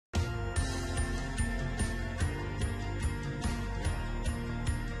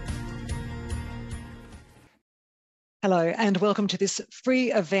Hello and welcome to this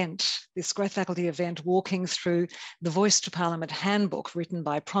free event, this Growth Faculty event, walking through the Voice to Parliament Handbook written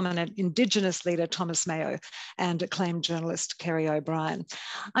by prominent Indigenous leader Thomas Mayo and acclaimed journalist Kerry O'Brien.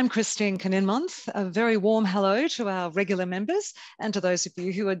 I'm Christine Caninmonth. A very warm hello to our regular members and to those of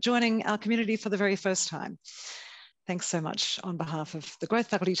you who are joining our community for the very first time. Thanks so much on behalf of the Growth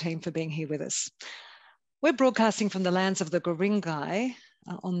Faculty team for being here with us. We're broadcasting from the lands of the Guringai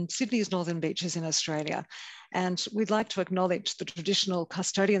on Sydney's northern beaches in Australia. And we'd like to acknowledge the traditional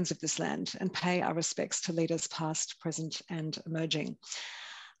custodians of this land and pay our respects to leaders past, present and emerging.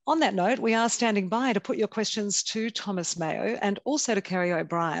 On that note, we are standing by to put your questions to Thomas Mayo and also to Kerry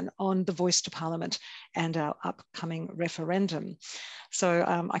O'Brien on the Voice to Parliament and our upcoming referendum. So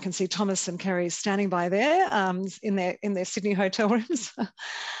I can see Thomas and Kerry standing by there in their Sydney hotel rooms.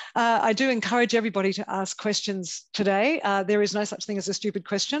 I do encourage everybody to ask questions today. There is no such thing as a stupid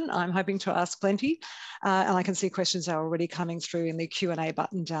question. I'm hoping to ask plenty. And I can see questions are already coming through in the Q&A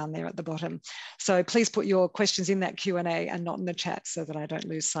button down there at the bottom. So please put your questions in that Q&A and not in the chat so that I don't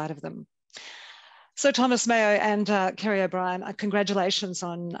lose sight of them. So Thomas Mayo and Kerry O'Brien, congratulations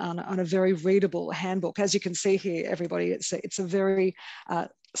on a very readable handbook. As you can see here, everybody, it's a very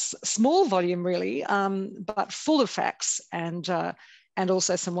small volume really, but full of facts and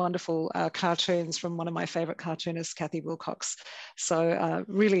also some wonderful cartoons from one of my favourite cartoonists, Kathy Wilcox. So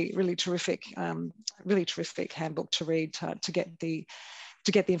really terrific handbook to read to get the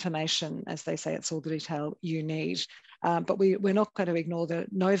information, as they say, it's all the detail you need. But we're not going to ignore the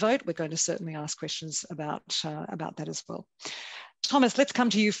no vote. We're going to certainly ask questions about that as well. Thomas, let's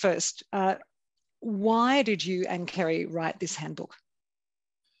come to you first. Why did you and Kerry write this handbook?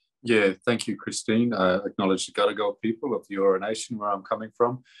 Yeah, thank you, Christine. I acknowledge the Gadigal people of the Eora Nation, where I'm coming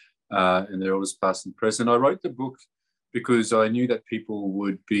from, and they're always past and present. I wrote the book because I knew that people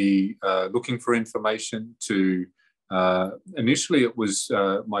would be looking for information to, initially it was,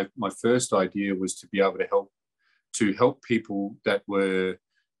 my first idea was to be able to help people that were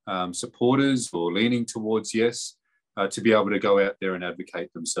supporters or leaning towards yes, to be able to go out there and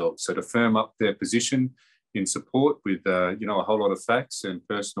advocate themselves. So to firm up their position in support with a whole lot of facts and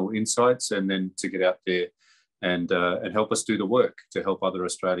personal insights, and then to get out there and help us do the work to help other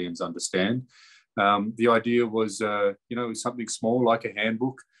Australians understand. The idea was, something small like a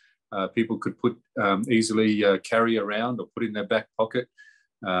handbook. People could easily carry around or put in their back pocket.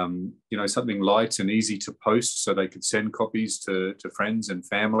 Something light and easy to post so they could send copies to friends and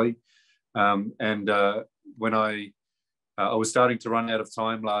family. When I was starting to run out of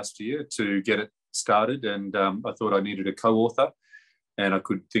time last year to get it started, and I thought I needed a co-author, and I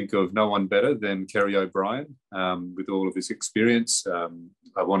could think of no one better than Kerry O'Brien with all of his experience.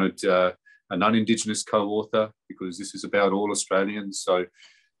 I wanted a non-Indigenous co-author because this is about all Australians. So,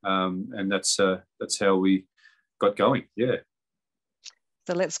 and that's how we got going. Yeah.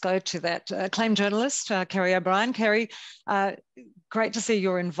 So let's go to that acclaimed journalist, Kerry O'Brien. Kerry, great to see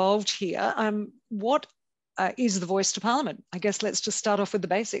you're involved here. What is the Voice to Parliament? I guess let's just start off with the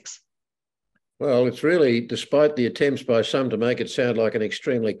basics. Well, it's really, despite the attempts by some to make it sound like an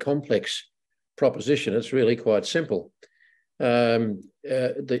extremely complex proposition, it's really quite simple. The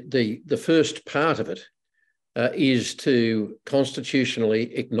first part of it is to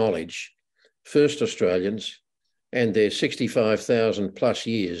constitutionally acknowledge First Australians and their 65,000 plus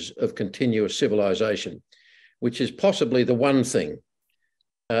years of continuous civilisation, which is possibly the one thing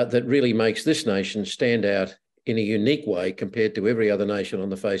that really makes this nation stand out in a unique way compared to every other nation on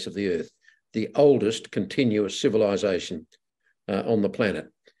the face of the earth. The oldest continuous civilisation on the planet.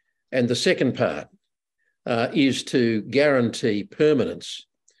 And the second part is to guarantee permanence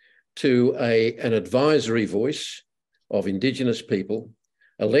to an advisory voice of Indigenous people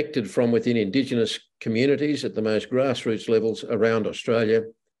elected from within Indigenous communities at the most grassroots levels around Australia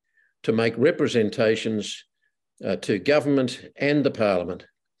to make representations to government and the Parliament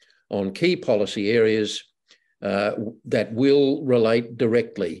on key policy areas that will relate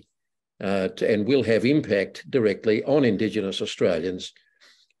directly and will have impact directly on Indigenous Australians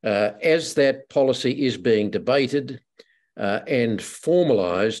as that policy is being debated and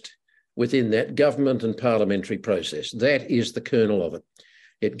formalised within that government and parliamentary process. That is the kernel of it.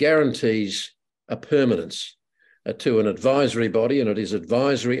 It guarantees a permanence to an advisory body, and it is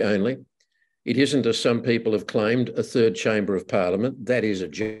advisory only. It isn't, as some people have claimed, a third chamber of Parliament. That is a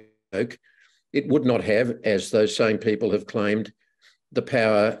joke. It would not have, as those same people have claimed, the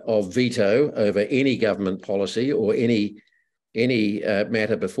power of veto over any government policy or any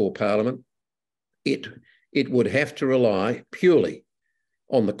matter before Parliament. It would have to rely purely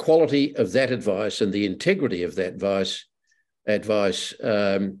on the quality of that advice and the integrity of that advice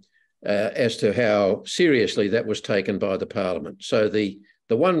as to how seriously that was taken by the Parliament. So the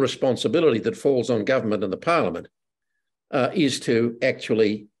one responsibility that falls on government and the Parliament is to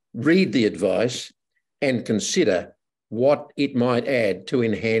actually read the advice and consider what it might add to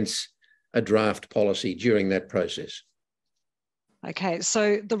enhance a draft policy during that process. Okay,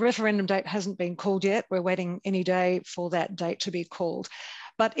 so the referendum date hasn't been called yet. We're waiting any day for that date to be called.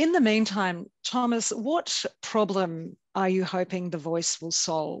 But in the meantime, Thomas, what problem are you hoping the voice will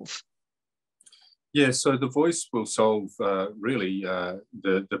solve? Yeah, so the voice will solve really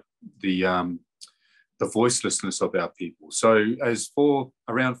the voicelessness of our people. So as for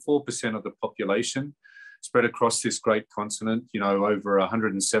around 4% of the population spread across this great continent, you know, over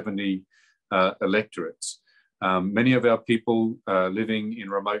 170 electorates. Many of our people living in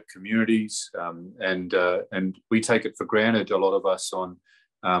remote communities, and we take it for granted, a lot of us, on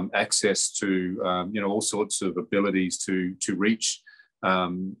access to you know, all sorts of abilities to reach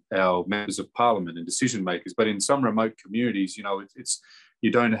our members of parliament and decision makers. But in some remote communities, you know,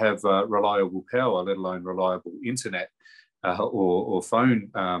 you don't have reliable power, let alone reliable internet or phone,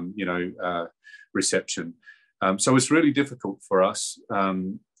 you know, reception. So it's really difficult for us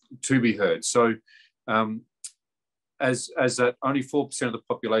to be heard. So as that only 4% of the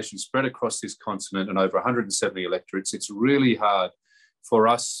population spread across this continent and over 170 electorates, it's really hard for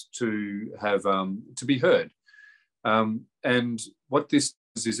us to have to be heard. And what this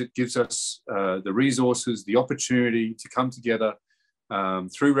does is it gives us the resources, the opportunity to come together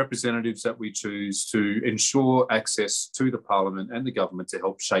through representatives that we choose to ensure access to the Parliament and the government to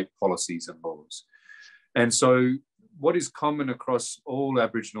help shape policies and laws. And so what is common across all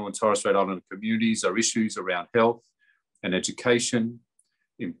Aboriginal and Torres Strait Islander communities are issues around health and education,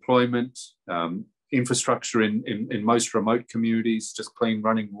 employment, infrastructure in most remote communities, just clean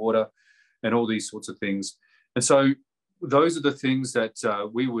running water and all these sorts of things. And so those are the things that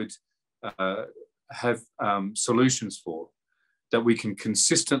we would have solutions for, that we can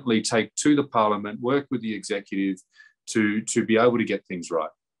consistently take to the Parliament, work with the executive to be able to get things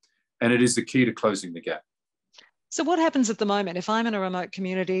right. And it is the key to closing the gap. So what happens at the moment if I'm in a remote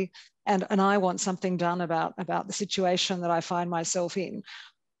community and I want something done about the situation that I find myself in?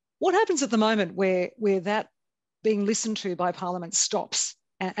 What happens at the moment where that being listened to by Parliament stops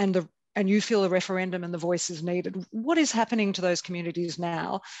and you feel a referendum and the voice is needed? What is happening to those communities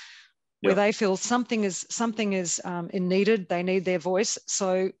now where they feel something is needed, they need their voice?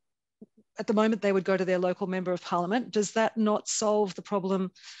 So at the moment they would go to their local member of Parliament. Does that not solve the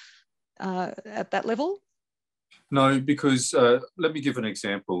problem at that level? No, because let me give an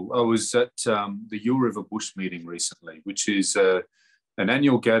example. I was at the Yule River Bush meeting recently, which is an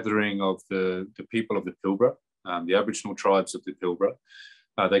annual gathering of the people of the Pilbara, the Aboriginal tribes of the Pilbara.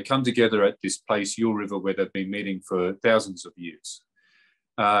 They come together at this place, Yule River, where they've been meeting for thousands of years.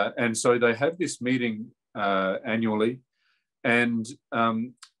 And so they have this meeting annually. And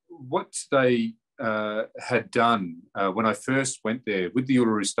what they had done when I first went there with the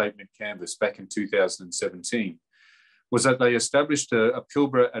Uluru Statement Canvas back in 2017 was that they established a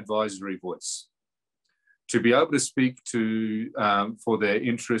Pilbara advisory voice to be able to speak to for their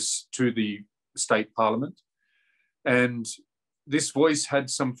interests to the state parliament. And this voice had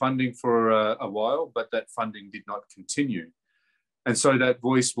some funding for a while, but that funding did not continue. And so that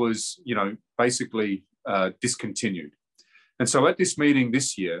voice was, you know, basically discontinued. And so at this meeting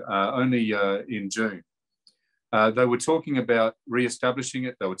this year, only in June, they were talking about re-establishing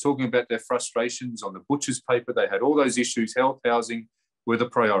it. They were talking about their frustrations on the butcher's paper. They had all those issues. Health, housing were the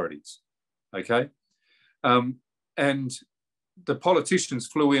priorities, okay? And the politicians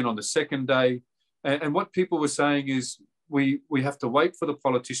flew in on the second day. And what people were saying is, we have to wait for the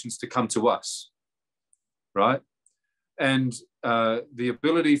politicians to come to us, right? And the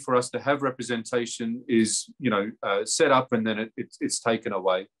ability for us to have representation is, you know, set up and then it's taken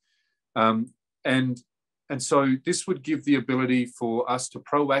away. And so this would give the ability for us to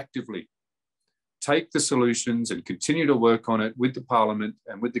proactively take the solutions and continue to work on it with the Parliament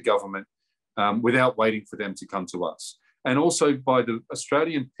and with the government without waiting for them to come to us. And also by the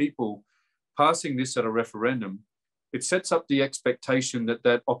Australian people passing this at a referendum, it sets up the expectation that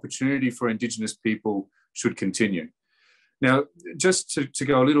that opportunity for Indigenous people should continue. Now, just to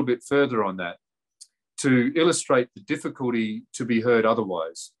go a little bit further on that, to illustrate the difficulty to be heard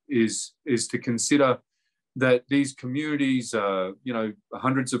otherwise is to consider that these communities are, you know,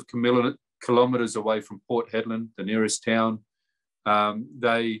 hundreds of kilometres away from Port Hedland, the nearest town.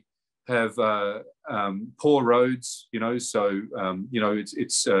 They have poor roads, you know, so, you know,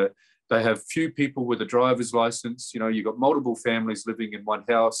 they have few people with a driver's license. You know, you've got multiple families living in one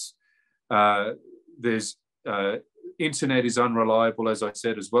house. There's internet is unreliable, as I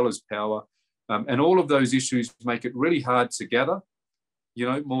said, as well as power. And all of those issues make it really hard to gather,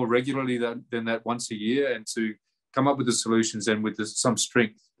 more regularly than that once a year, and to come up with the solutions and with some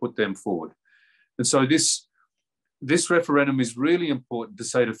strength put them forward. And so this referendum is really important to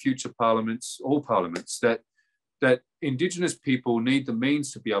say to future parliaments, all parliaments, that Indigenous people need the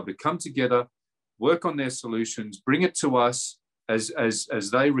means to be able to come together, work on their solutions, bring it to us as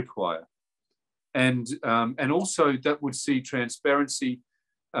they require. And also that would see transparency,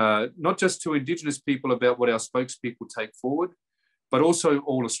 not just to Indigenous people about what our spokespeople take forward, but also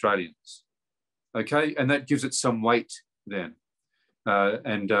all Australians. Okay, and that gives it some weight then,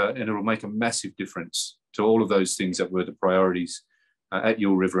 and it will make a massive difference to all of those things that were the priorities at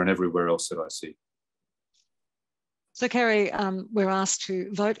Yule River and everywhere else that I see. So, Kerry, we're asked to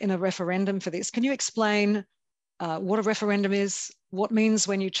vote in a referendum for this. Can you explain what a referendum is, what it means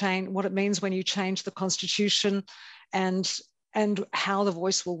when you change the Constitution, and how the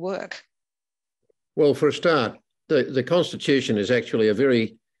voice will work? Well, for a start, the Constitution is actually a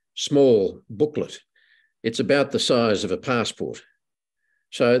very small booklet. It's about the size of a passport.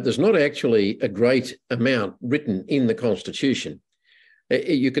 So there's not actually a great amount written in the Constitution.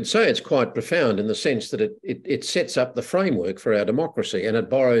 You could say it's quite profound in the sense that it sets up the framework for our democracy, and it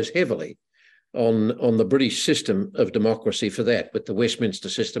borrows heavily on the British system of democracy for that, with the Westminster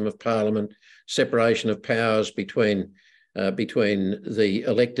system of Parliament, separation of powers between the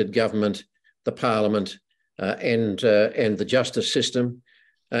elected government, the Parliament, and the justice system,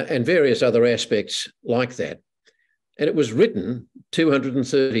 and various other aspects like that. And it was written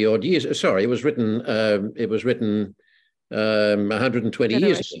 230 odd years. Sorry, it was written 120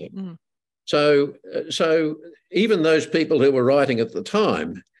 years ago. Mm. So even those people who were writing at the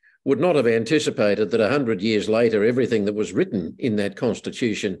time would not have anticipated that 100 years later, everything that was written in that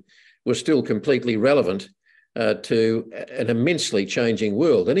Constitution was still completely relevant to an immensely changing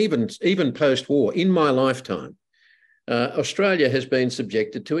world. And even post-war, in my lifetime, Australia has been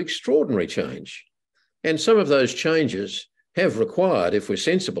subjected to extraordinary change. And some of those changes have required, if we're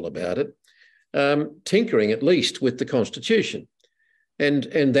sensible about it, tinkering at least with the Constitution. And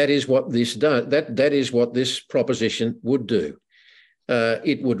that is what this does. That is what this proposition would do.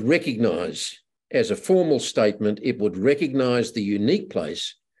 It would recognise, as a formal statement, it would recognise the unique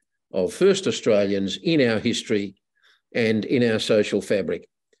place of First Australians in our history and in our social fabric.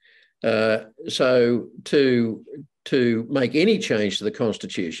 So to make any change to the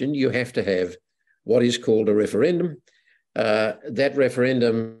Constitution, you have to have what is called a referendum. That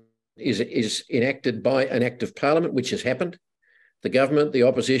referendum is enacted by an Act of Parliament, which has happened. The government, the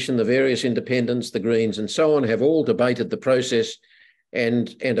opposition, the various independents, the Greens and so on have all debated the process,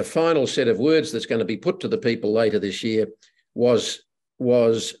 and a final set of words that's going to be put to the people later this year was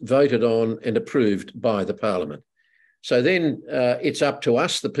voted on and approved by the Parliament. So then it's up to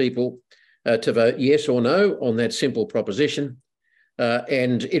us, the people, to vote yes or no on that simple proposition,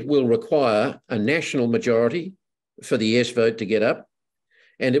 and it will require a national majority for the yes vote to get up,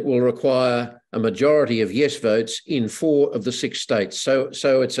 and it will require a majority of yes votes in 4 of the 6 states. So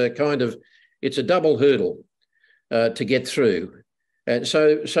it's a double hurdle to get through. And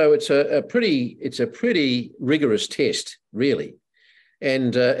so it's a pretty rigorous test, really.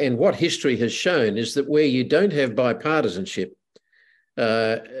 And what history has shown is that where you don't have bipartisanship,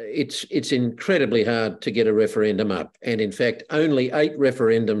 it's incredibly hard to get a referendum up. And in fact, only 8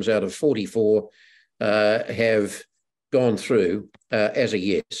 referendums out of 44 have gone through as a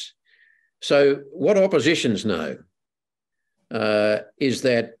yes. So what oppositions know is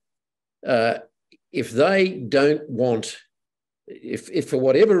that if they don't want, if for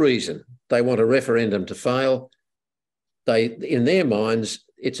whatever reason they want a referendum to fail, in their minds,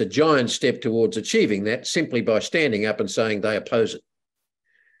 it's a giant step towards achieving that simply by standing up and saying they oppose it.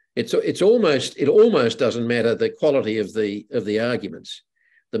 It almost doesn't matter the quality of the arguments.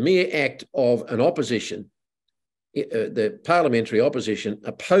 The mere act of an opposition, the parliamentary opposition,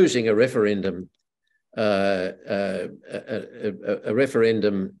 opposing a referendum,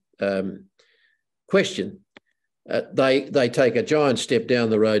 question, they take a giant step down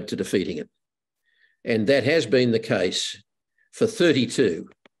the road to defeating it. And that has been the case for 32.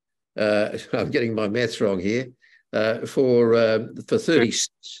 I'm getting my maths wrong here. For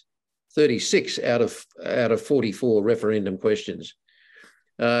 36 out of 44 referendum questions.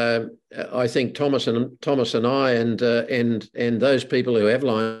 I think Thomas and I and those people who have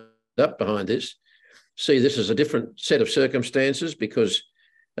lined up behind this see this as a different set of circumstances, because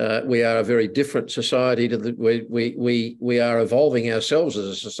we are a very different society we are evolving ourselves as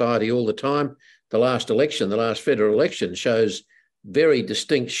a society all the time. The last federal election shows very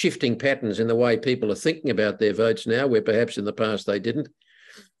distinct shifting patterns in the way people are thinking about their votes now, where perhaps in the past they didn't.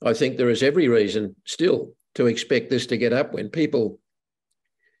 I think there is every reason still to expect this to get up when people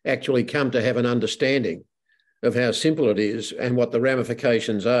actually come to have an understanding of how simple it is and what the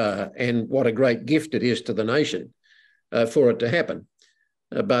ramifications are and what a great gift it is to the nation for it to happen.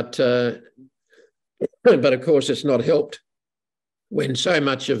 But of course, it's not helped when so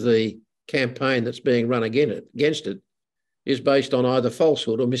much of the campaign that's being run against it is based on either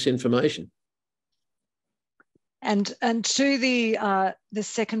falsehood or misinformation. And to the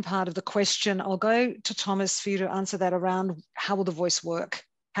second part of the question, I'll go to Thomas for you to answer that around how will the voice work?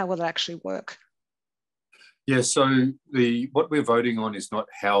 How will it actually work? Yeah, so what we're voting on is not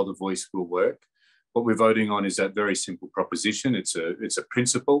how the voice will work. What we're voting on is that very simple proposition. It's a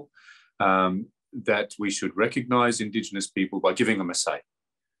principle that we should recognise Indigenous people by giving them a say,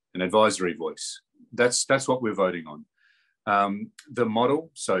 an advisory voice. That's what we're voting on. The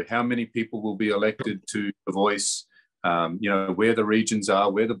model, so how many people will be elected to the voice, where the regions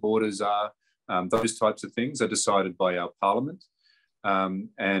are, where the borders are, those types of things are decided by our Parliament.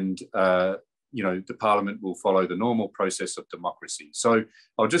 The Parliament will follow the normal process of democracy. So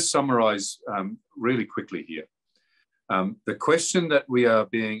I'll just summarise really quickly here. The question that we are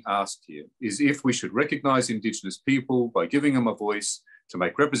being asked here is if we should recognise Indigenous people by giving them a voice to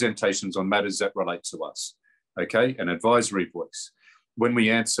make representations on matters that relate to us, okay, an advisory voice. When we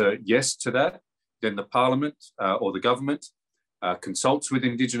answer yes to that, then the Parliament or the government consults with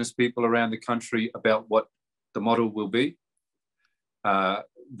Indigenous people around the country about what the model will be.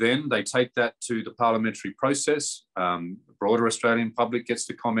 Then they take that to the parliamentary process. The broader Australian public gets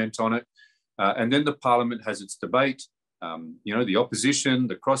to comment on it. And then the Parliament has its debate. The opposition,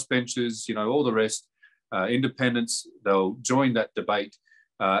 the crossbenchers, all the rest, independents, they'll join that debate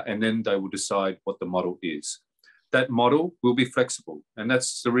and then they will decide what the model is. That model will be flexible. And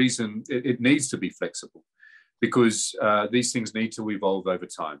that's the reason it needs to be flexible because these things need to evolve over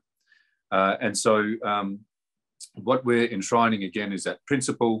time. What we're enshrining again is that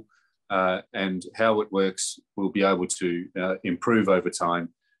principle and how it works will be able to improve over time.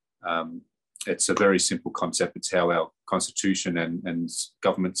 It's a very simple concept. It's how our constitution and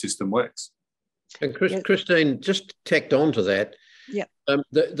government system works. And Christine, just tacked on to that, yeah.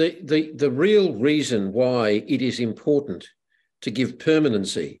 The real reason why it is important to give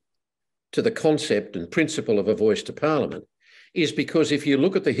permanency to the concept and principle of a voice to Parliament is because if you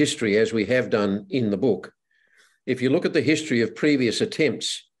look at the history, as we have done in the book, if you look at the history of previous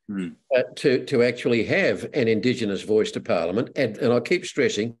attempts to actually have an Indigenous voice to Parliament, and I keep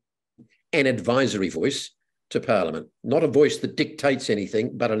stressing, an advisory voice to Parliament, not a voice that dictates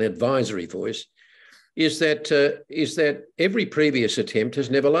anything, but an advisory voice, is that every previous attempt has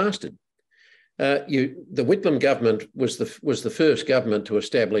never lasted. The Whitlam government was the first government to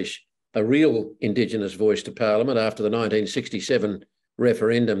establish a real Indigenous voice to Parliament after the 1967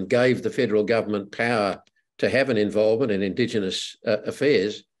 referendum gave the federal government power to have an involvement in Indigenous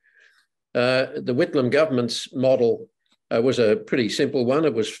affairs. The Whitlam government's model was a pretty simple one.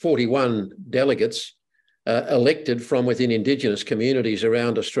 It was 41 delegates elected from within Indigenous communities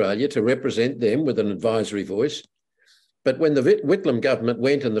around Australia to represent them with an advisory voice. But when the Whitlam government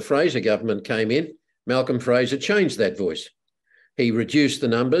went and the Fraser government came in, Malcolm Fraser changed that voice. He reduced the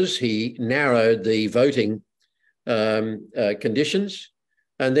numbers, he narrowed the voting conditions.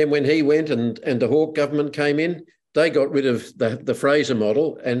 And then when he went and the Hawke government came in, they got rid of the Fraser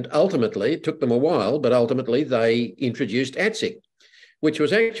model, and ultimately, it took them a while, but ultimately they introduced ATSIC, which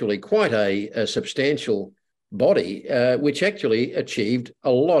was actually quite a substantial body, which actually achieved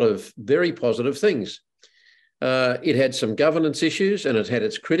a lot of very positive things. It had some governance issues and it had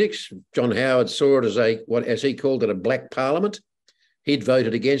its critics. John Howard saw it as he called it, a black parliament. He'd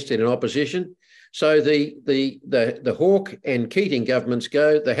voted against it in opposition. So the Hawke and Keating governments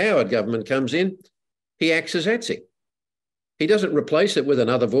go, the Howard government comes in, he acts as ATSIC. He doesn't replace it with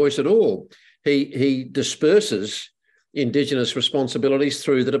another voice at all. He disperses Indigenous responsibilities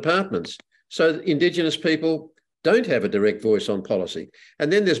through the departments. So Indigenous people don't have a direct voice on policy.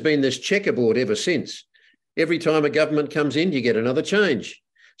 And then there's been this checkerboard ever since. Every time a government comes in, you get another change.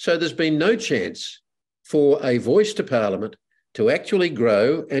 So there's been no chance for a voice to Parliament to actually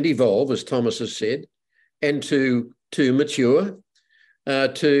grow and evolve, as Thomas has said, and to mature,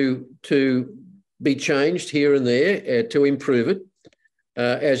 to be changed here and there, to improve it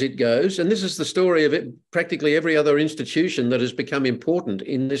as it goes. And this is the story of practically every other institution that has become important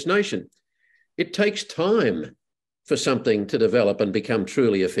in this nation. It takes time for something to develop and become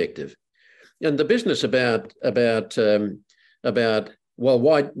truly effective. And the business about well,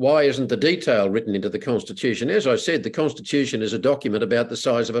 why isn't the detail written into the Constitution? As I said, the Constitution is a document about the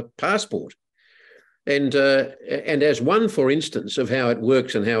size of a passport. And as one, for instance, of how it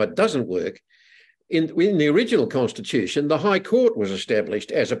works and how it doesn't work, in the original Constitution, the High Court was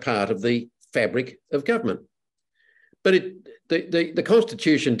established as a part of the fabric of government. But the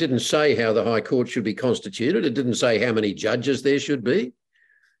Constitution didn't say how the High Court should be constituted. It didn't say how many judges there should be.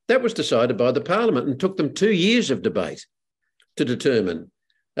 That was decided by the Parliament and took them 2 years of debate to determine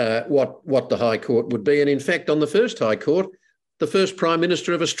what the High Court would be. And in fact, on the first High Court, the first Prime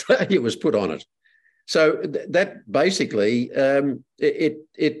Minister of Australia was put on it. So that basically,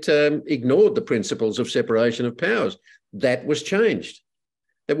 it ignored the principles of separation of powers. That was changed.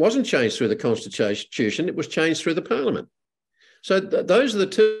 It wasn't changed through the Constitution, it was changed through the Parliament. So those are the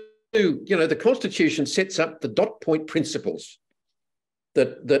two, the Constitution sets up the dot point principles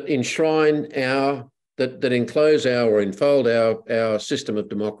that enshrine that enclose or enfold our system of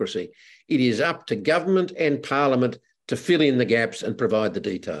democracy. It is up to government and Parliament to fill in the gaps and provide the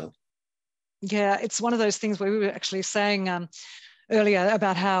detail. Yeah, it's one of those things where we were actually saying earlier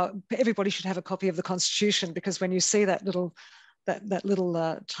about how everybody should have a copy of the Constitution, because when you see that little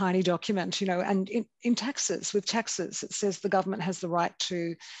tiny document, and in taxes, with taxes, it says the government has the right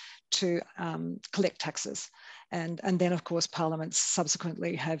to collect taxes. And then, of course, parliaments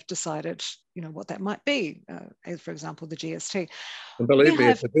subsequently have decided, what that might be, as, for example, the GST. And believe me,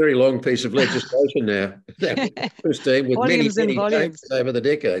 it's a very long piece of legislation now, Christine, with volumes many volumes over the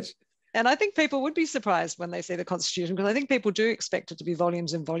decades. And I think people would be surprised when they see the Constitution, because I think people do expect it to be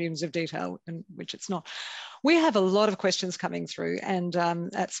volumes and volumes of detail, in which it's not. We have a lot of questions coming through, and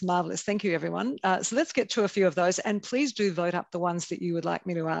that's marvellous. Thank you, everyone. So let's get to a few of those, and please do vote up the ones that you would like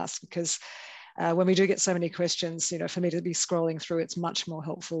me to ask, because when we do get so many questions, for me to be scrolling through, it's much more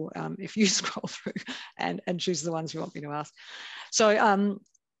helpful if you scroll through and choose the ones you want me to ask. So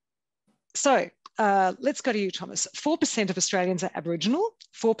let's go to you, Thomas. 4% of Australians are Aboriginal.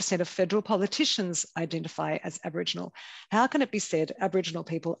 4% of federal politicians identify as Aboriginal. How can it be said Aboriginal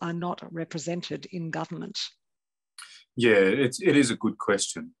people are not represented in government? Yeah, it is a good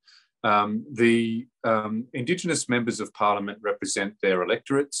question. The Indigenous members of Parliament represent their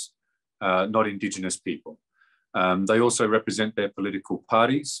electorates, not Indigenous people. They also represent their political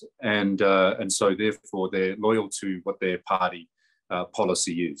parties, and so therefore they're loyal to what their party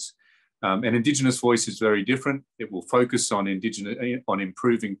policy is. An Indigenous voice is very different. It will focus on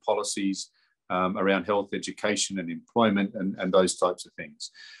improving policies around health, education and employment and those types of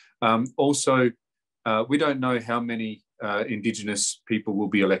things. Also, we don't know how many Indigenous people will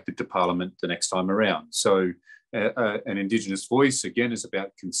be elected to Parliament the next time around. So an Indigenous voice, again, is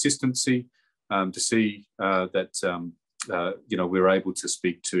about consistency, to see that we're able to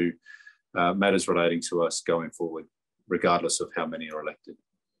speak to matters relating to us going forward, regardless of how many are elected.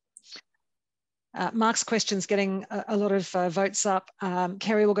 Mark's question's getting a lot of votes up.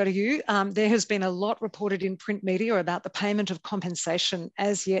 Kerry, we'll go to you. There has been a lot reported in print media about the payment of compensation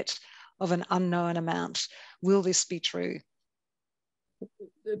as yet of an unknown amount. Will this be true?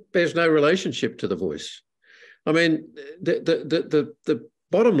 There's no relationship to the voice. I mean, the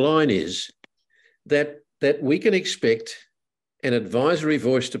bottom line is that we can expect an advisory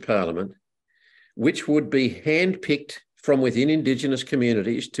voice to Parliament, which would be handpicked from within Indigenous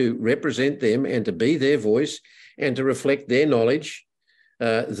communities to represent them and to be their voice and to reflect their knowledge,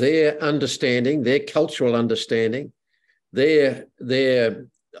 their understanding, their cultural understanding, their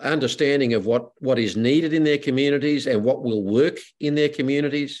understanding of what is needed in their communities and what will work in their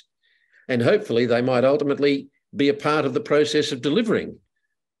communities. And hopefully they might ultimately be a part of the process of delivering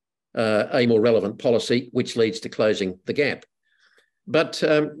a more relevant policy, which leads to closing the gap. But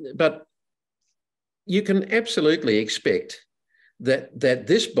you can absolutely expect that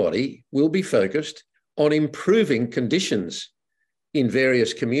this body will be focused on improving conditions in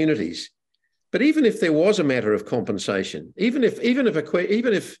various communities. But even if there was a matter of compensation, even if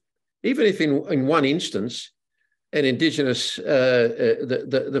in one instance an Indigenous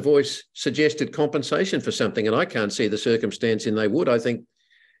the voice suggested compensation for something, and I can't see the circumstance in they would, I think,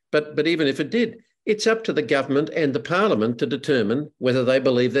 but even if it did, it's up to the government and the Parliament to determine whether they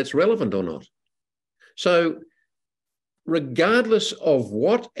believe that's relevant or not. So regardless of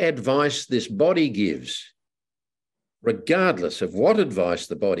what advice this body gives, regardless of what advice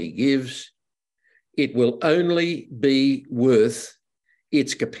the body gives, it will only be worth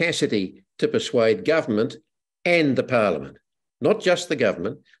its capacity to persuade government and the Parliament, not just the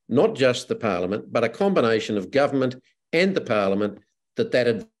government, not just the Parliament, but a combination of government and the Parliament,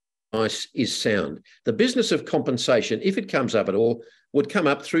 that advice is sound. The business of compensation, if it comes up at all, would come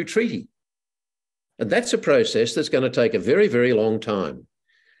up through treaty. And that's a process that's going to take a very, very long time.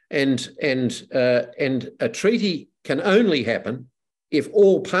 And a treaty can only happen if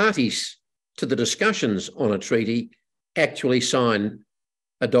all parties to the discussions on a treaty actually sign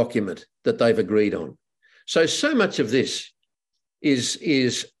a document that they've agreed on. So much of this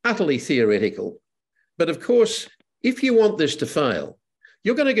is utterly theoretical. But of course, if you want this to fail,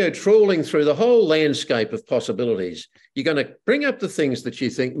 you're going to go trawling through the whole landscape of possibilities. You're going to bring up the things that you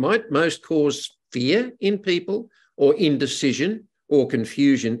think might most cause fear in people or indecision or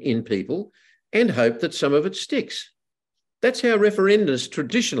confusion in people and hope that some of it sticks. That's how referendums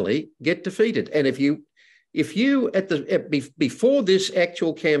traditionally get defeated. And if you before this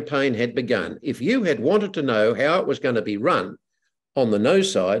actual campaign had begun, if you had wanted to know how it was going to be run on the no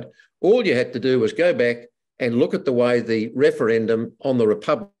side, all you had to do was go back and look at the way the referendum on the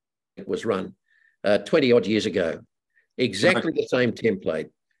Republic was run 20 odd years ago. Exactly the same template.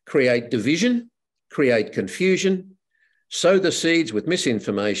 Create division, create confusion, sow the seeds with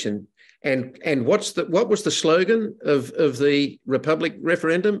misinformation. And what was the slogan of the Republic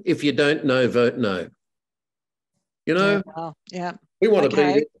referendum? If you don't know, vote no. You know, yeah, well, yeah. We want to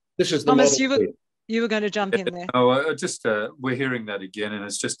be, this is the Thomas, model. you were going to jump in there. No, we're hearing that again, and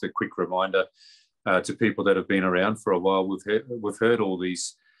it's just a quick reminder to people that have been around for a while. We've heard all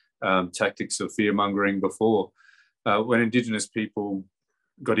these tactics of fear mongering before. When Indigenous people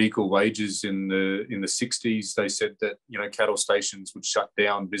got equal wages in the 60s, they said that cattle stations would shut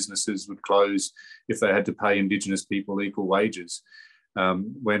down, businesses would close if they had to pay Indigenous people equal wages.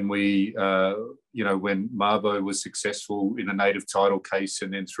 When Mabo was successful in a native title case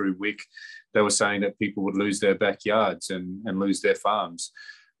and then through WIC, they were saying that people would lose their backyards and lose their farms.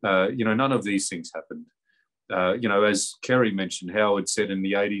 None of these things happened. As Kerry mentioned, Howard said in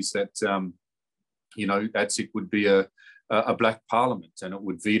the 80s that, ATSIC would be a black parliament and it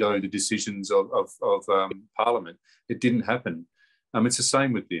would veto the decisions of parliament. It didn't happen. It's the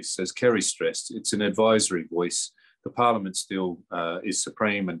same with this. As Kerry stressed, it's an advisory voice. The parliament still is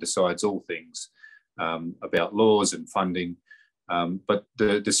supreme and decides all things about laws and funding. But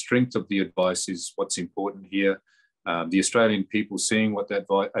the strength of the advice is what's important here. The Australian people seeing what that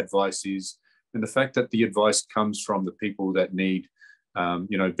advice is, and the fact that the advice comes from the people that need,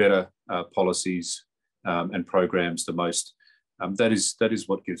 better policies and programs the most. That is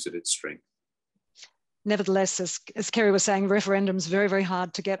what gives it its strength. Nevertheless, as Kerry was saying, referendums very, very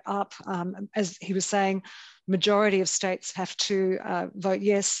hard to get up. As he was saying, majority of states have to vote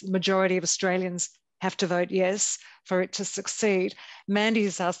yes. Majority of Australians have to vote yes for it to succeed. Mandy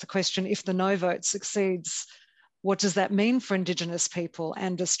has asked the question, if the no vote succeeds, what does that mean for Indigenous people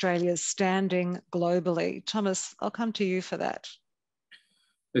and Australia's standing globally? Thomas, I'll come to you for that.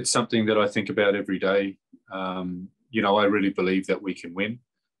 It's something that I think about every day. I really believe that we can win.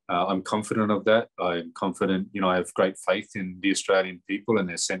 I'm confident of that. I'm confident, I have great faith in the Australian people and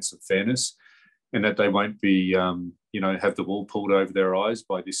their sense of fairness, and that they won't be, have the wool pulled over their eyes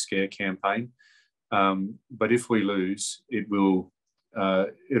by this scare campaign. But if we lose, it'll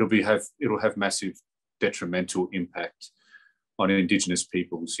have massive detrimental impact on Indigenous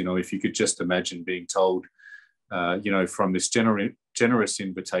peoples. If you could just imagine being told, from this generous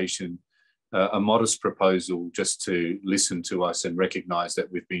invitation, a modest proposal just to listen to us and recognise that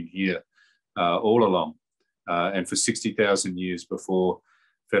we've been here all along, and for 60,000 years before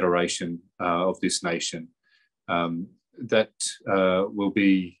federation of this nation. That will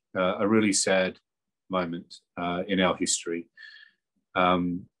be a really sad moment in our history.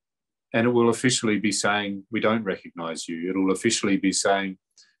 And it will officially be saying, we don't recognise you. It will officially be saying,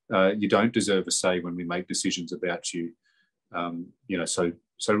 you don't deserve a say when we make decisions about you.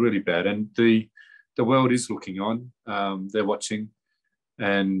 So really bad. And the world is looking on. They're watching,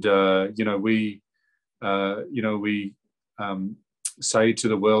 and we say to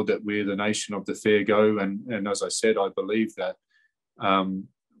the world that we're the nation of the fair go, and as I said, I believe that.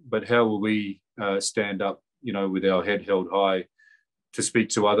 But how will we stand up, with our head held high, to speak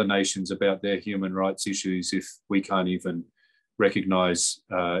to other nations about their human rights issues if we can't even recognise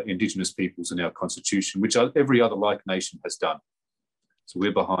Indigenous peoples in our constitution, which every other like nation has done? So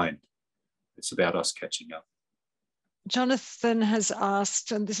we're behind. It's about us catching up. Jonathan has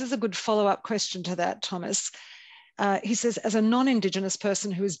asked, and this is a good follow-up question to that, Thomas. He says, as a non-Indigenous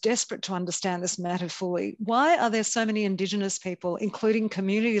person who is desperate to understand this matter fully, why are there so many Indigenous people, including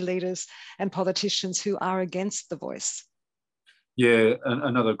community leaders and politicians, who are against the voice? Yeah,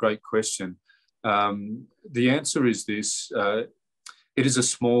 another great question. The answer is this. It is a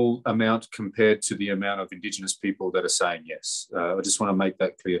small amount compared to the amount of Indigenous people that are saying yes. I just want to make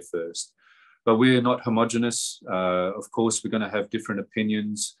that clear first. But we're not homogenous. Of course, we're going to have different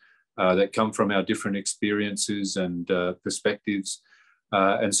opinions. that come from our different experiences and perspectives.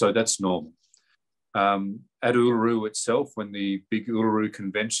 And so that's normal. At Uluru itself, when the big Uluru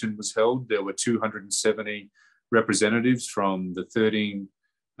Convention was held, there were 270 representatives from the 13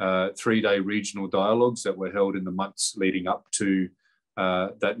 three-day regional dialogues that were held in the months leading up to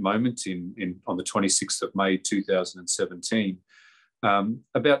that moment on the 26th of May 2017.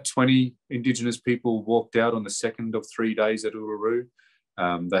 About 20 Indigenous people walked out on the second of 3 days at Uluru.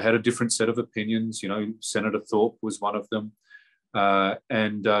 They had a different set of opinions. You know, Senator Thorpe was one of them.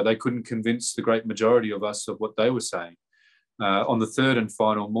 And they couldn't convince the great majority of us of what they were saying. On the third and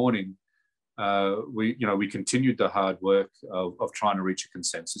final morning, we continued the hard work of trying to reach a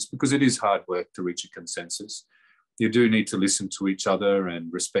consensus, because it is hard work to reach a consensus. You do need to listen to each other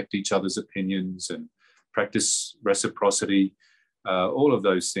and respect each other's opinions and practice reciprocity, all of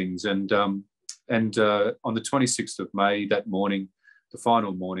those things. And on the 26th of May, that morning, the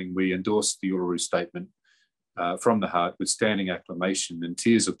final morning, we endorsed the Uluru Statement from the heart with standing acclamation and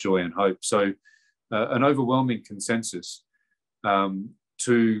tears of joy and hope. So an overwhelming consensus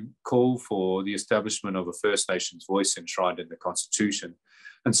to call for the establishment of a First Nations voice enshrined in the Constitution.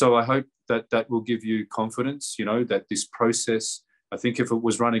 And so I hope that that will give you confidence, you know, that this process, I think if it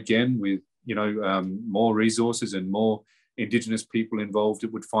was run again with, more resources and more Indigenous people involved,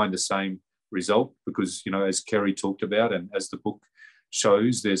 it would find the same result, because, you know, as Kerry talked about and as the book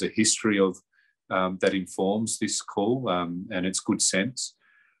shows, there's a history of that informs this call, and it's good sense.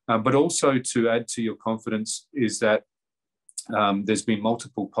 But also, to add to your confidence, is that there's been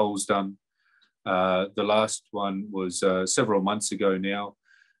multiple polls done. The last one was several months ago now,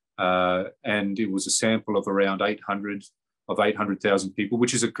 and it was a sample of around 800,000 people,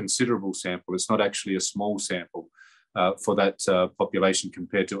 which is a considerable sample. It's not actually a small sample for that population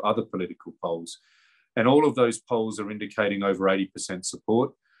compared to other political polls. And all of those polls are indicating over 80%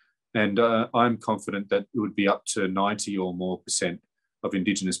 support. And I'm confident that it would be up to 90 or more % of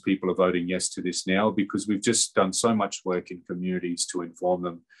Indigenous people are voting yes to this now, because we've just done so much work in communities to inform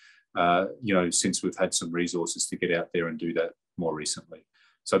them, since we've had some resources to get out there and do that more recently.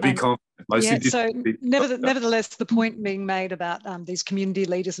 So be confident. Nevertheless, the point being made about these community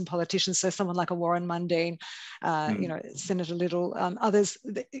leaders and politicians, so someone like a Warren Mundine, Senator Little, others,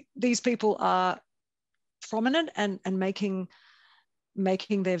 these people are prominent and making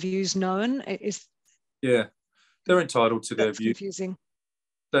their views known. They're entitled to their views. Confusing.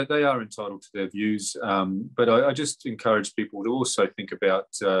 They are entitled to their views, but I just encourage people to also think about,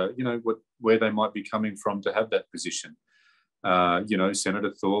 where they might be coming from to have that position.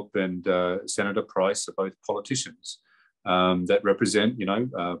 Senator Thorpe and Senator Price are both politicians that represent,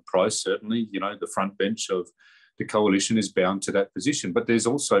 Price certainly, the front bench of the coalition is bound to that position. But there's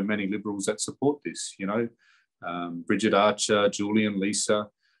also many Liberals that support this, Bridget Archer, Julian Lisa,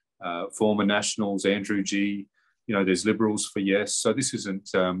 former Nationals, Andrew G. There's Liberals for yes. So this isn't,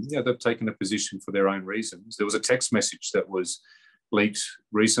 they've taken a position for their own reasons. There was a text message that was leaked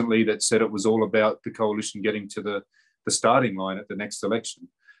recently that said it was all about the coalition getting to the starting line at the next election.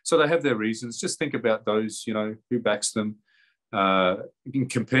 So they have their reasons. Just think about those, who backs them. You can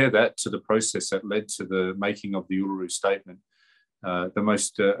compare that to the process that led to the making of the Uluru Statement.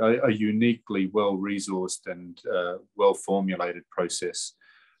 A uniquely well-resourced and well-formulated process,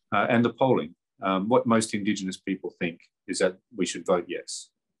 and the polling. What most Indigenous people think is that we should vote yes.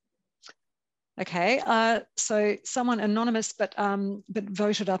 Okay, so someone anonymous but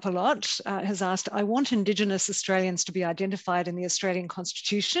voted up a lot has asked, I want Indigenous Australians to be identified in the Australian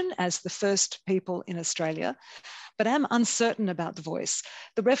Constitution as the first people in Australia, but am uncertain about the voice.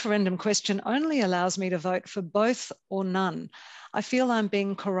 The referendum question only allows me to vote for both or none. I feel I'm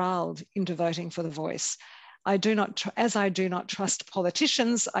being corralled into voting for the voice. As I do not trust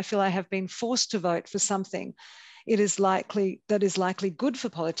politicians, I feel I have been forced to vote for something. That is likely good for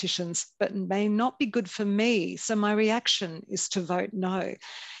politicians, but may not be good for me. So my reaction is to vote no.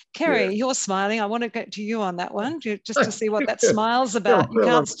 Kerry, you're smiling. I want to get to you on that one, just to see what that smile's about. You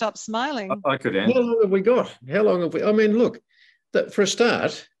can't stop smiling. I could answer. How long have we got? How long have we? I mean, look, for a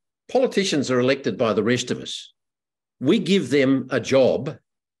start, politicians are elected by the rest of us. We give them a job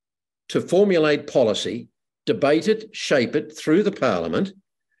to formulate policy, debate it, shape it through the Parliament,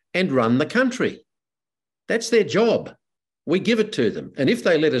 and run the country. That's their job. We give it to them. And if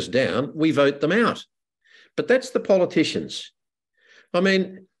they let us down, we vote them out. But that's the politicians. I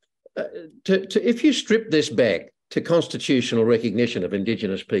mean, if you strip this back to constitutional recognition of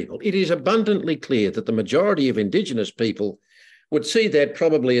Indigenous people, it is abundantly clear that the majority of Indigenous people would see that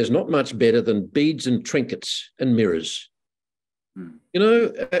probably as not much better than beads and trinkets and mirrors.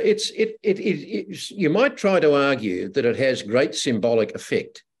 You might try to argue that it has great symbolic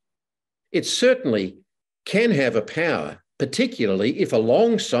effect, it certainly can have a power, particularly if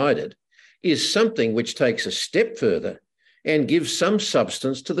alongside it is something which takes a step further and gives some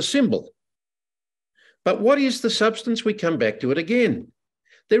substance to the symbol. But what is the substance? We come back to it again.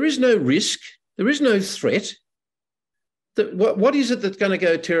 There is no risk. There is no threat. What is it that's going to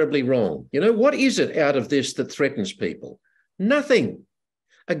go terribly wrong? You know, what is it out of this that threatens people? Nothing.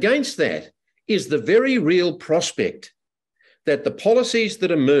 Against that is the very real prospect that the policies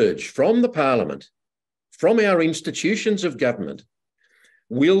that emerge from the Parliament, from our institutions of government,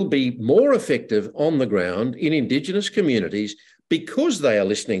 will be more effective on the ground in Indigenous communities because they are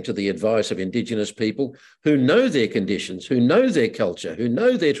listening to the advice of Indigenous people who know their conditions, who know their culture, who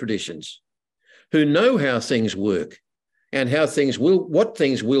know their traditions, who know how things work and what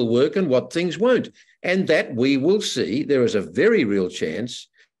things will work and what things won't. And that we will see, there is a very real chance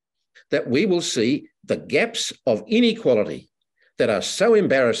that we will see the gaps of inequality that are so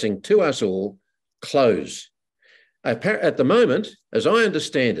embarrassing to us all close. At the moment, as I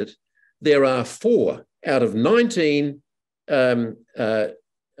understand it, there are 4 out of 19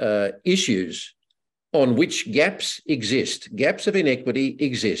 issues on which gaps exist, gaps of inequity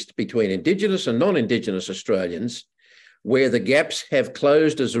exist between Indigenous and non-Indigenous Australians, where the gaps have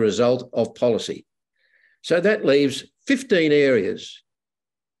closed as a result of policy. So that leaves 15 areas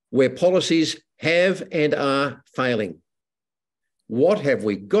where policies have and are failing. What have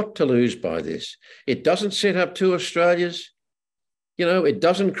we got to lose by this? It doesn't set up 2 Australias. You know, it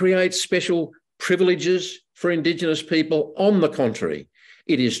doesn't create special privileges for Indigenous people. On the contrary,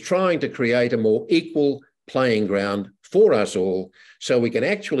 it is trying to create a more equal playing ground for us all so we can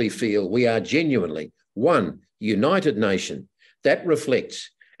actually feel we are genuinely one united nation that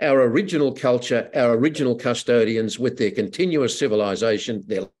reflects our original culture, our original custodians with their continuous civilization,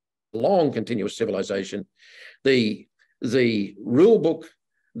 their long continuous civilization, the rule book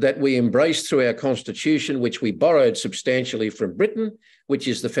that we embrace through our constitution, which we borrowed substantially from Britain, which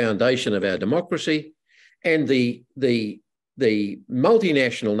is the foundation of our democracy, and the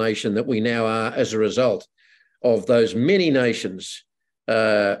multinational nation that we now are as a result of those many nations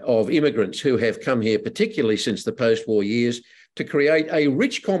of immigrants who have come here, particularly since the post-war years, to create a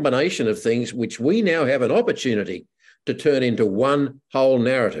rich combination of things which we now have an opportunity to turn into one whole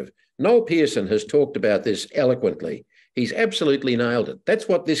narrative. Noel Pearson has talked about this eloquently. He's absolutely nailed it. That's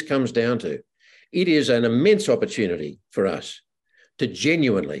what this comes down to. It is an immense opportunity for us to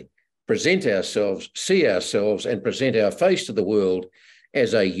genuinely present ourselves, see ourselves, and present our face to the world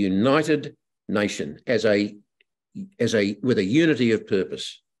as a united nation, with a unity of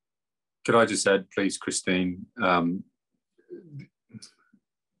purpose. Could I just add, please, Christine?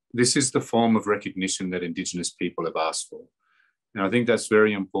 This is the form of recognition that Indigenous people have asked for. And I think that's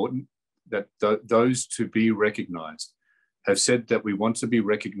very important, that those to be recognised have said that we want to be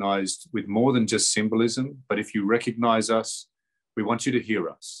recognised with more than just symbolism, but if you recognise us, we want you to hear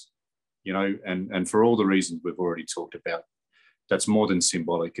us, you know, and for all the reasons we've already talked about. That's more than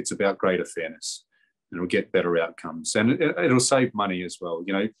symbolic. It's about greater fairness, and it'll get better outcomes. And it'll save money as well.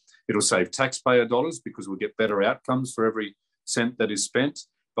 You know, it'll save taxpayer dollars because we'll get better outcomes for every cent that is spent,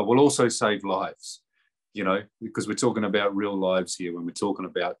 but we'll also save lives, you know, because we're talking about real lives here when we're talking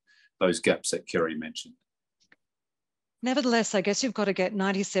about those gaps that Kerry mentioned. Nevertheless, I guess you've got to get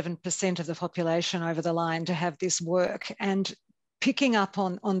 97% of the population over the line to have this work. And picking up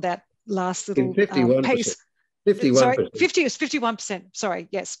on that last little 51%. piece. 51%. Sorry, 51%. Sorry,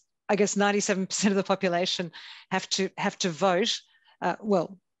 yes. I guess 97% of the population have to vote.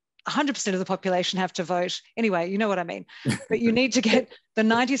 Well, 100% of the population have to vote. Anyway, you know what I mean. But you need to get the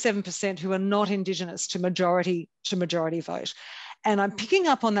 97% who are not Indigenous to majority vote. And I'm picking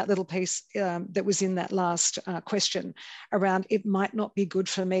up on that little piece that was in that last question around it might not be good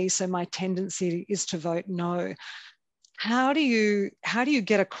for me, so my tendency is to vote no. How do you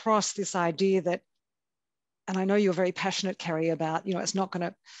get across this idea that, and I know you're very passionate, Kerry, about, you know, it's not going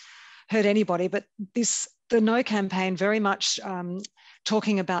to hurt anybody, but the No campaign very much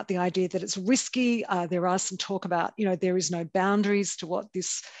talking about the idea that it's risky. There are some talk about, you know, there is no boundaries to what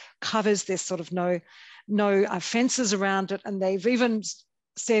this covers. There's sort of no fences around it. And they've even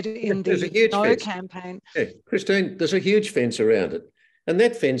said in the No fence campaign. Yeah, Christine, there's a huge fence around it. And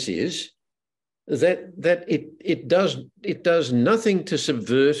that fence is that it does nothing to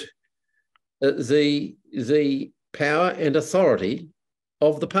subvert the power and authority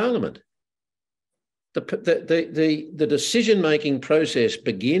of the Parliament. The decision-making process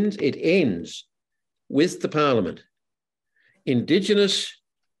begins, it ends with the Parliament. Indigenous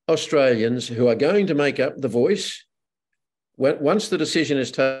Australians who are going to make up the voice, once the decision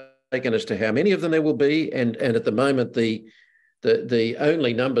is taken as to how many of them there will be, and at the moment the The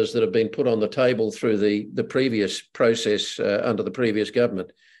only numbers that have been put on the table through the previous process under the previous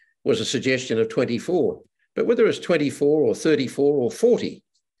government was a suggestion of 24. But whether it's 24 or 34 or 40,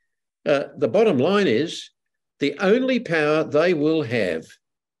 the bottom line is the only power they will have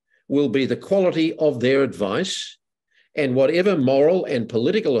will be the quality of their advice and whatever moral and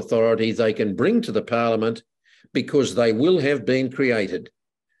political authority they can bring to the Parliament, because they will have been created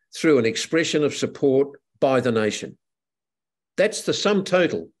through an expression of support by the nation. That's the sum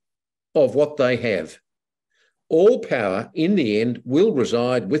total of what they have. All power in the end will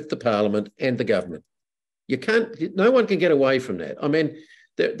reside with the Parliament and the government. No one can get away from that. I mean,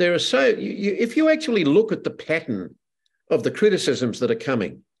 there are if you actually look at the pattern of the criticisms that are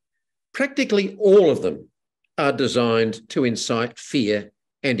coming, practically all of them are designed to incite fear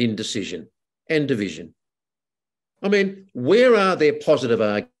and indecision and division. I mean, where are their positive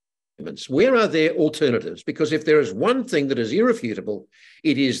arguments? Where are their alternatives? Because if there is one thing that is irrefutable,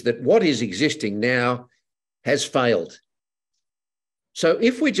 it is that what is existing now has failed. So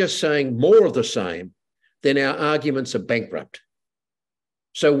if we're just saying more of the same, then our arguments are bankrupt.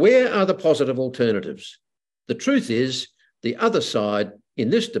 So where are the positive alternatives? The truth is, the other side in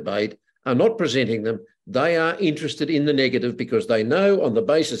this debate are not presenting them. They are interested in the negative because they know on the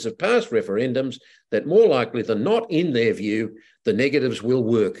basis of past referendums that more likely than not, in their view, the negatives will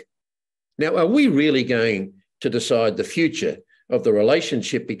work. Now, are we really going to decide the future of the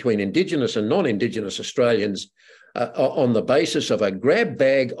relationship between Indigenous and non-Indigenous Australians on the basis of a grab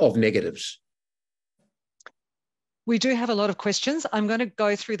bag of negatives? We do have a lot of questions. I'm going to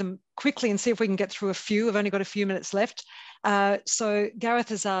go through them quickly and see if we can get through a few. I've only got a few minutes left. So Gareth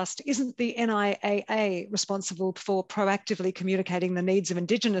has asked, isn't the NIAA responsible for proactively communicating the needs of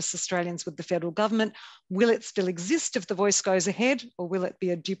Indigenous Australians with the federal government? Will it still exist if the voice goes ahead, or will it be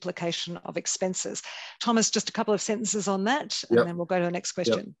a duplication of expenses? Thomas, just a couple of sentences on that, and then we'll go to the next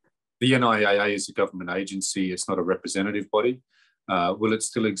question. The NIAA is a government agency. It's not a representative body. Will it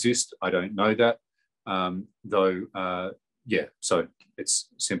still exist? I don't know that. So it's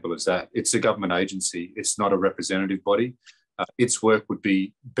simple as that. It's a government agency. It's not a representative body. Its work would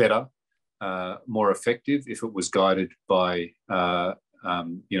be better, more effective if it was guided by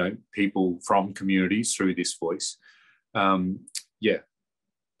people from communities through this voice.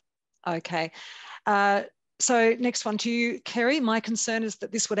 Okay. So next one to you, Kerry. My concern is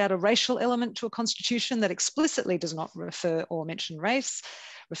that this would add a racial element to a constitution that explicitly does not refer to or mention race.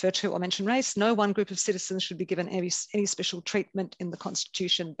 No one group of citizens should be given any special treatment in the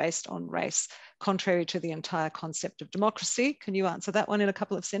Constitution based on race, contrary to the entire concept of democracy. Can you answer that one in a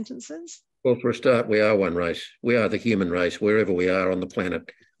couple of sentences? Well, for a start, we are one race. We are the human race. Wherever we are on the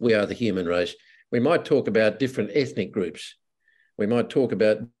planet, we are the human race. We might talk about different ethnic groups. We might talk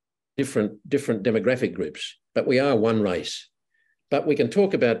about different demographic groups, but we are one race. But we can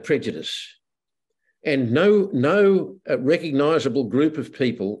talk about prejudice. And no recognisable group of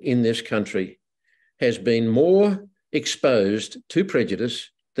people in this country has been more exposed to prejudice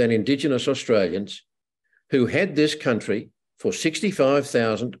than Indigenous Australians, who had this country for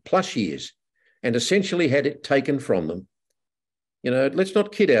 65,000 plus years and essentially had it taken from them. You know, let's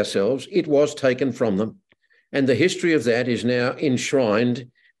not kid ourselves. It was taken from them. And the history of that is now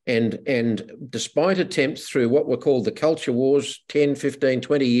enshrined. And despite attempts through what were called the culture wars 10, 15,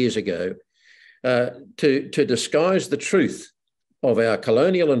 20 years ago, to disguise the truth of our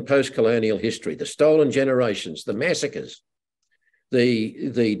colonial and post-colonial history, the stolen generations, the massacres,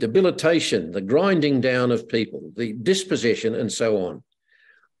 the debilitation, the grinding down of people, the dispossession, and so on.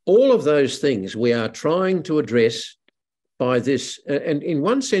 All of those things we are trying to address by this. And in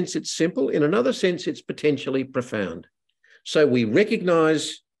one sense, it's simple. In another sense, it's potentially profound. So we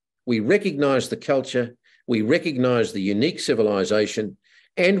recognise the culture, we recognise the unique civilization,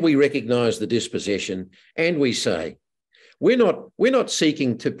 and we recognise the dispossession, and we say, we're not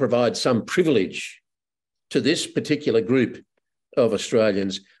seeking to provide some privilege to this particular group of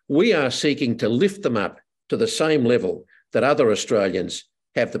Australians. We are seeking to lift them up to the same level that other Australians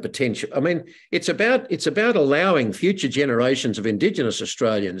have the potential. I mean, it's about allowing future generations of Indigenous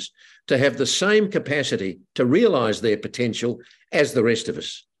Australians to have the same capacity to realise their potential as the rest of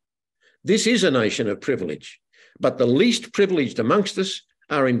us. This is a nation of privilege, but the least privileged amongst us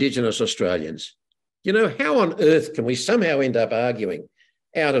are Indigenous Australians. You know, how on earth can we somehow end up arguing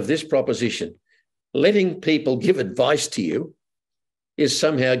out of this proposition? Letting people give advice to you is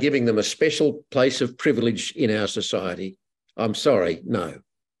somehow giving them a special place of privilege in our society. I'm sorry, no.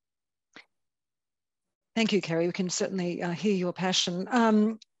 Thank you, Kerry. We can certainly hear your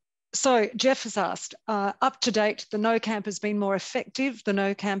passion. So Jeff has asked, up to date, the No camp has been more effective. The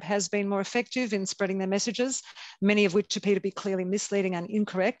No camp has been more effective in spreading their messages, many of which appear to be clearly misleading and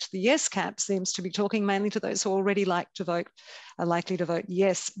incorrect. The Yes camp seems to be talking mainly to those who already are likely to vote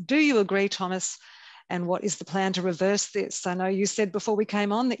yes. Do you agree, Thomas? And what is the plan to reverse this? I know you said before we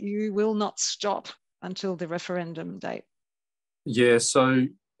came on that you will not stop until the referendum date. Yeah, so,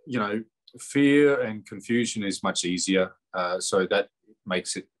 fear and confusion is much easier. So that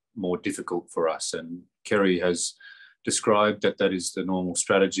makes it more difficult for us. And Kerry has described that is the normal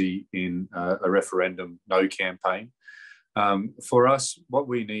strategy in a referendum no campaign. For us, what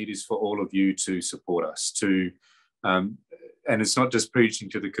we need is for all of you to support us, and it's not just preaching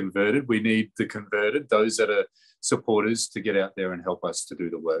to the converted. We need the converted, those that are supporters, to get out there and help us to do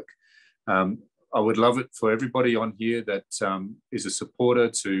the work. I would love it for everybody on here that is a supporter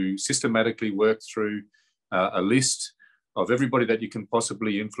to systematically work through a list of everybody that you can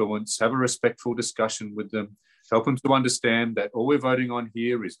possibly influence, have a respectful discussion with them, help them to understand that all we're voting on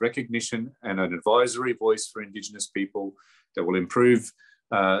here is recognition and an advisory voice for Indigenous people that will improve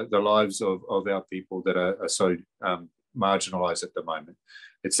the lives of our people that are so marginalised at the moment.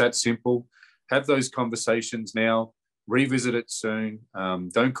 It's that simple. Have those conversations now. Revisit it soon.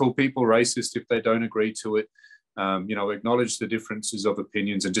 Don't call people racist if they don't agree to it. Acknowledge the differences of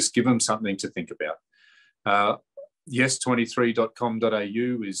opinions and just give them something to think about.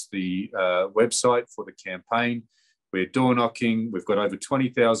 Yes23.com.au is the website for the campaign. We're door knocking. We've got over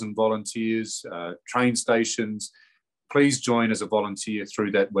 20,000 volunteers, train stations. Please join as a volunteer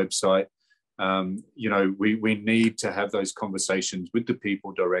through that website. We need to have those conversations with the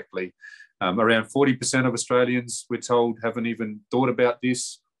people directly. Around 40% of Australians, we're told, haven't even thought about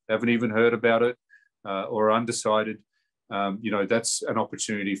this, haven't even heard about it, or are undecided. That's an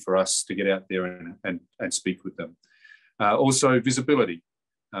opportunity for us to get out there and speak with them. Also, visibility.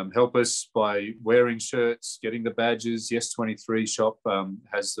 Help us by wearing shirts, getting the badges. Yes23 shop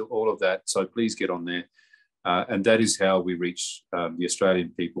has all of that, so please get on there. And that is how we reach the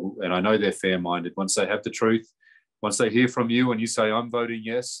Australian people. And I know they're fair-minded. Once they have the truth, once they hear from you and you say, I'm voting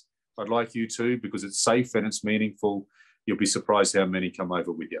yes, I'd like you to, because it's safe and it's meaningful, you'll be surprised how many come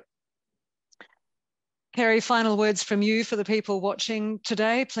over with you. Kerry, final words from you for the people watching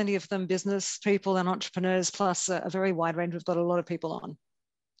today. Plenty of them business people and entrepreneurs, plus a very wide range. We've got a lot of people on.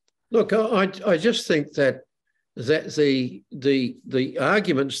 Look, I just think that the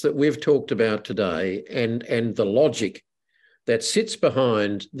arguments that we've talked about today and the logic that sits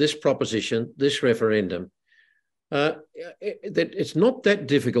behind this proposition, this referendum, that it's not that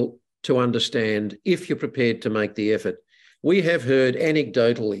difficult to understand if you're prepared to make the effort. We have heard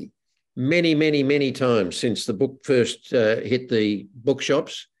anecdotally many times since the book first hit the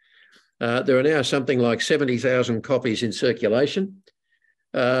bookshops. There are now something like 70,000 copies in circulation.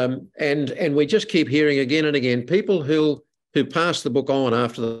 And we just keep hearing again and again people who pass the book on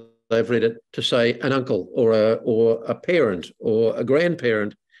after they've read it to say an uncle or a parent or a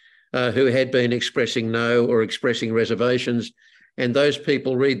grandparent who had been expressing no or expressing reservations. And those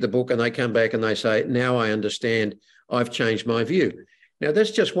people read the book and they come back and they say, now I understand, I've changed my view. Now,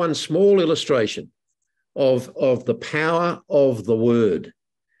 that's just one small illustration of the power of the word.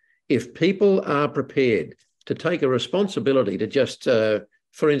 If people are prepared to take a responsibility to just,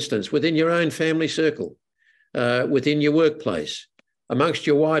 for instance, within your own family circle, within your workplace, amongst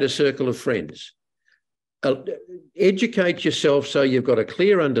your wider circle of friends, educate yourself so you've got a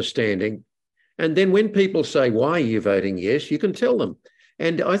clear understanding. And then when people say, why are you voting yes, you can tell them.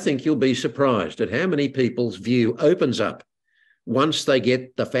 And I think you'll be surprised at how many people's view opens up once they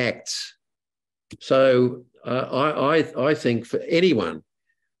get the facts. So I think for anyone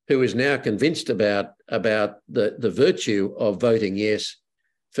who is now convinced about the virtue of voting yes,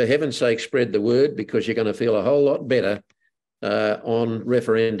 for heaven's sake, spread the word, because you're going to feel a whole lot better on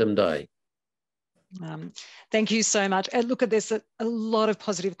referendum day. Thank you so much. And look, there's a lot of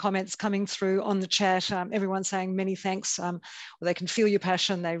positive comments coming through on the chat. Everyone saying many thanks. Well, they can feel your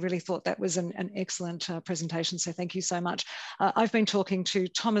passion. They really thought that was an excellent presentation. So thank you so much. I've been talking to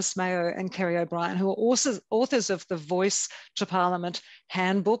Thomas Mayo and Kerry O'Brien, who are authors of the Voice to Parliament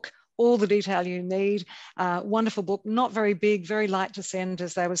Handbook. All the detail you need. Wonderful book, not very big, very light to send,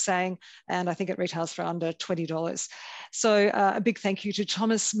 as they were saying, and I think it retails for under $20. So a big thank you to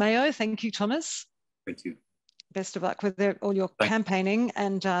Thomas Mayo. Thank you, Thomas. Thank you. Best of luck with all your campaigning.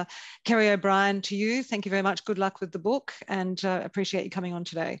 And Kerry O'Brien, to you, thank you very much. Good luck with the book, and appreciate you coming on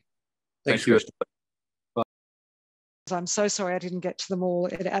today. Thank you. I'm so sorry I didn't get to them all.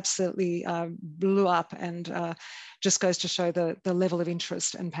 It absolutely blew up, and just goes to show the level of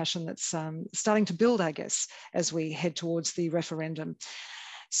interest and passion that's starting to build, I guess, as we head towards the referendum.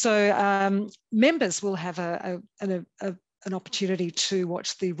 So members will have an opportunity to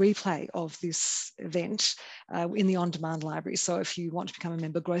watch the replay of this event in the on-demand library. So if you want to become a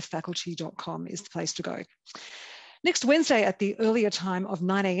member, growthfaculty.com is the place to go. Next Wednesday at the earlier time of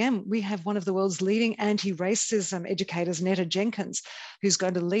 9 a.m, we have one of the world's leading anti-racism educators, Netta Jenkins, who's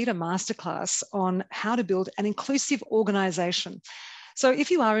going to lead a masterclass on how to build an inclusive organisation. So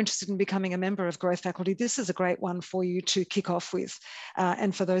if you are interested in becoming a member of Growth Faculty, this is a great one for you to kick off with.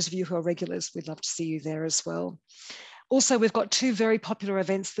 And for those of you who are regulars, we'd love to see you there as well. Also, we've got two very popular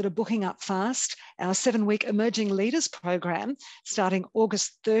events that are booking up fast. Our 7-week Emerging Leaders program, starting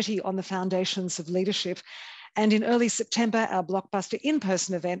August 30 on the foundations of leadership. And in early September, our blockbuster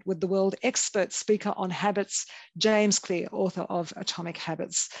in-person event with the world expert speaker on habits, James Clear, author of Atomic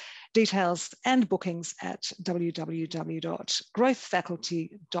Habits. Details and bookings at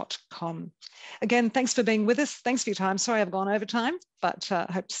www.growthfaculty.com. Again, thanks for being with us. Thanks for your time. Sorry I've gone over time, but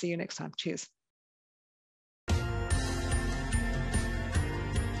hope to see you next time. Cheers.